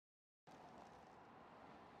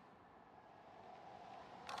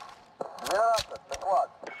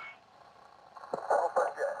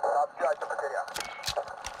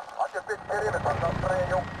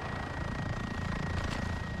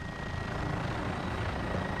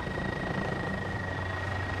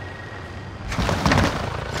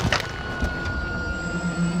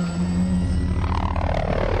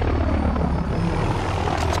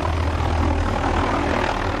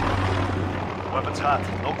Weapons hot.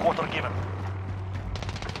 No quarter given.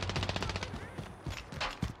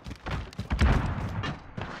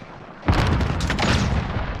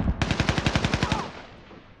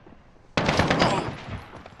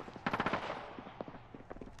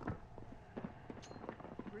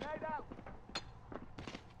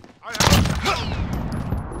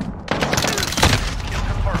 Kill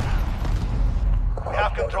confirmed. We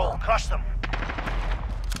have control. Crush them.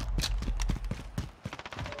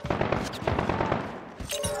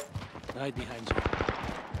 Right behind you.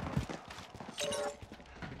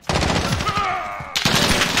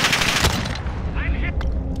 I'm hit.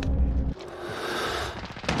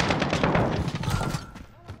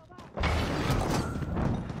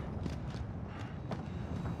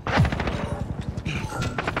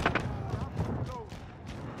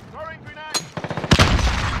 Throwing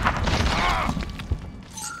grenade.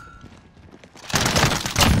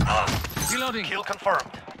 Reloading. Kill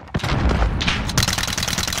confirmed.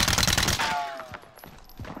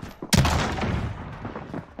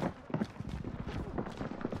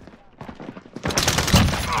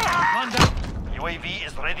 One down. UAV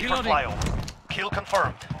is ready Reloading. for flyover. Kill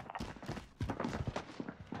confirmed.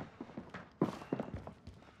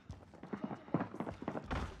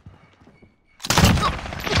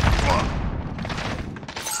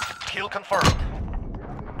 Kill confirmed.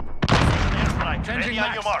 Airstrike, Changing ready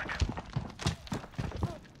on your max. mark.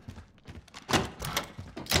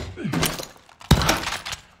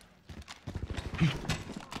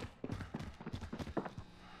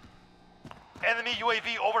 Enemy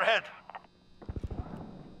UAV overhead.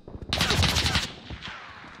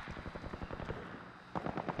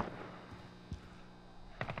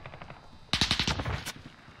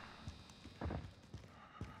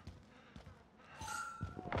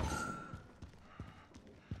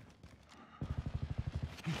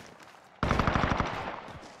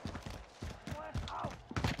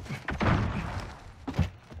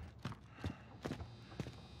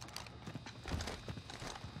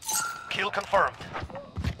 Kill confirmed.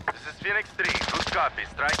 This is Phoenix 3. Good copy.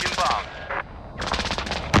 Strike inbound.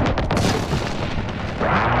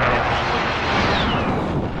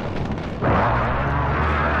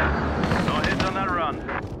 No hit on that run.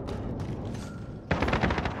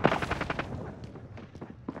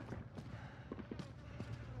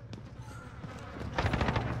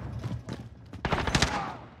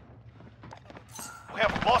 We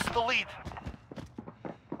have lost the lead.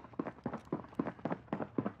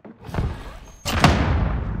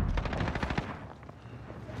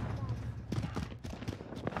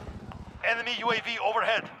 Enemy UAV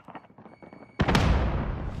overhead.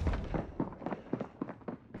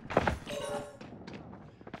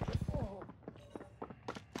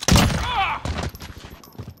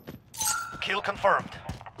 Kill confirmed.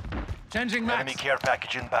 Changing Enemy max. care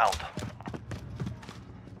package inbound.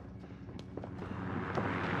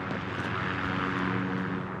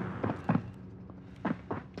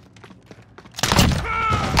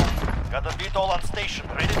 Got the VTOL on station.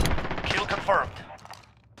 Ready? Kill confirmed.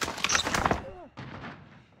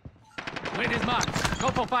 Lead is marked. Go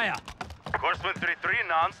for fire. Course 133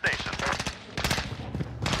 now on station.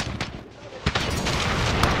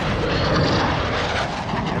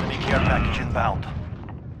 Enemy care package inbound.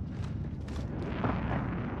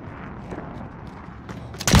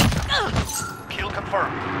 Kill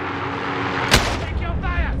confirmed. Take your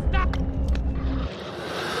fire. Stop.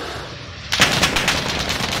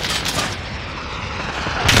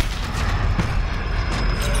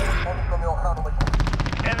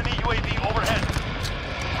 Enemy UAV overhead.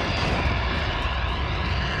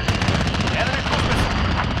 Enemy cruise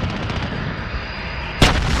missile.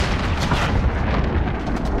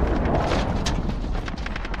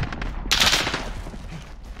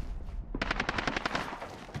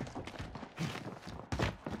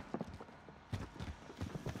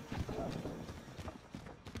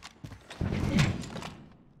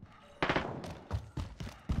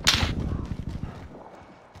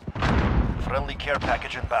 Friendly care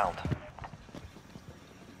package inbound.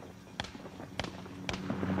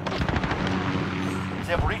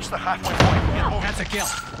 They have reached the halfway point. Get moving. That's a kill.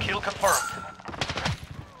 Kill confirmed.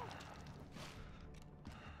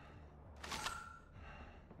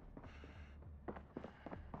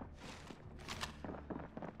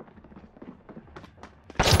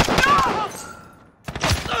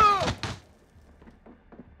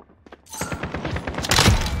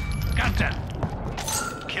 Got them.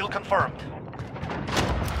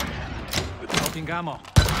 Dropping ammo.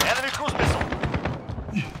 Enemy cruise missile.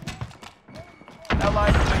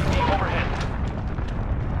 Allied UAV overhead.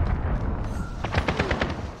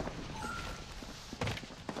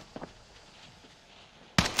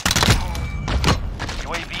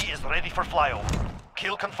 UAV is ready for flyover.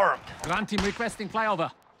 Kill confirmed. Ground team requesting flyover.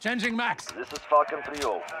 Changing max. This is Falcon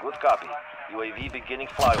 3-0. Good copy. UAV beginning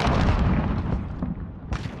flyover.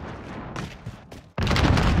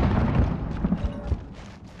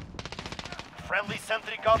 Friendly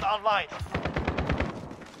sentry gun online.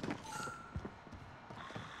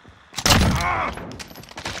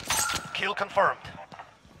 Kill confirmed.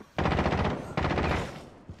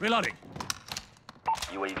 Reloading.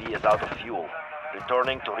 UAV is out of fuel.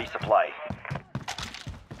 Returning to resupply.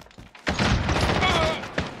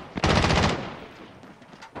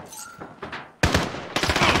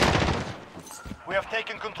 We have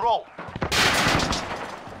taken control.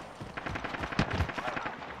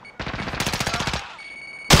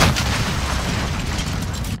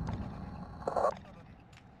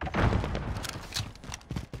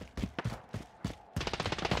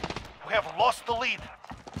 We have lost the lead.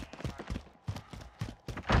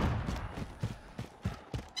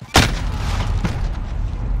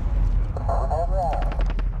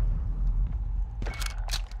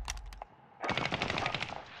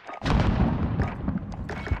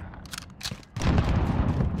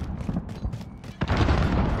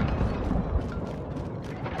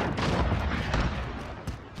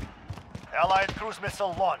 Allied cruise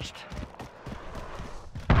missile launched.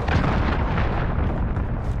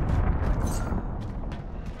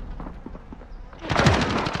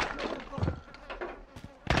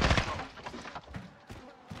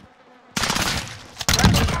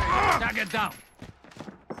 Target down.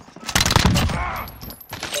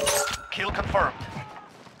 Kill confirmed.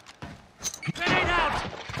 Grenade out!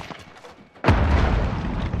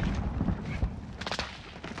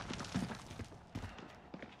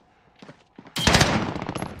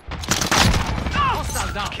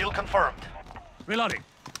 Hostile down. Kill confirmed. Reloading.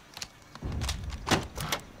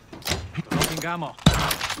 Dropping ammo.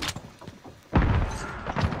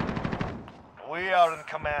 We are in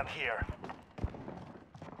command here.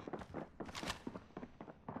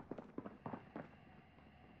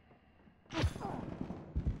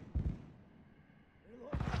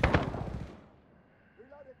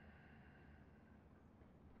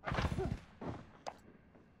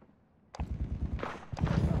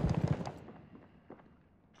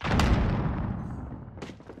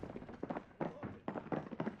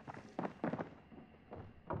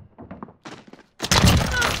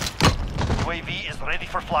 UAV is ready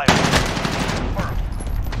for flyover. Confirmed.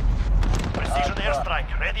 Precision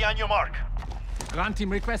airstrike, ready on your mark. Ground team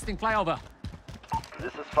requesting flyover.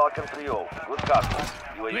 This is Falcon 3-0. Good copy.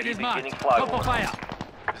 UAV Ready is beginning marked. Go for flyover. fire.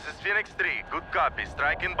 This is Phoenix 3. Good copy.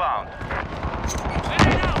 Strike inbound.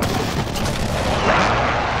 Grenade out!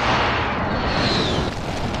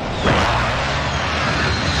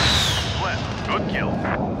 Left. Good kill.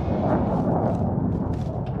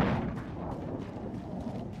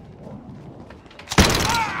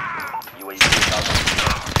 UAV is out of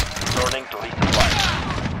fuel. Returning to resupply.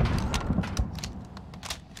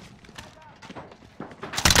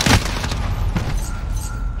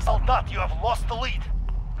 Soldat, you have lost the lead.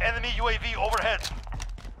 Enemy UAV overhead.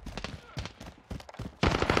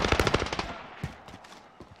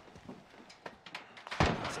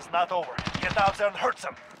 This is not over. Get out there and hurt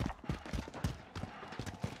them.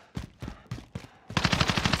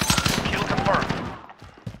 Kill confirmed.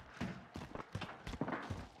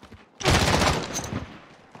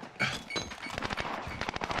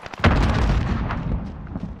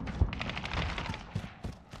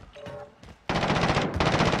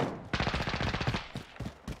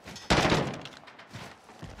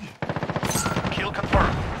 Kill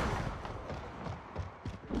confirmed.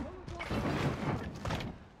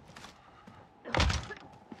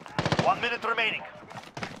 One minute remaining.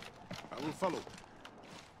 I will follow.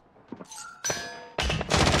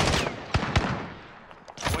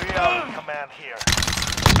 We are in command here.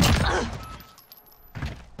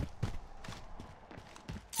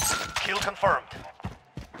 Kill confirmed.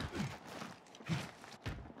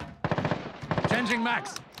 Changing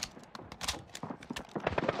max.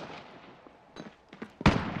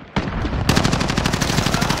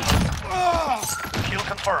 Kill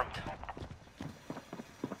confirmed.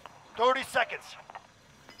 30 seconds.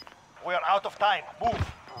 We are out of time.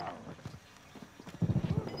 Move.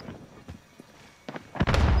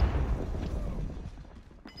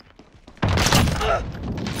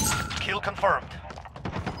 Kill confirmed.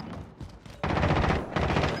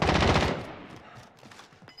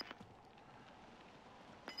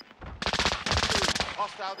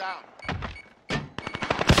 Hostile down.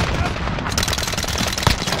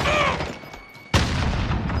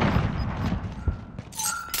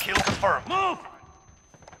 Kill confirmed. Move!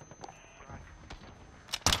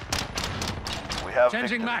 We have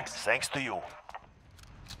Changing victory. max. Thanks to you.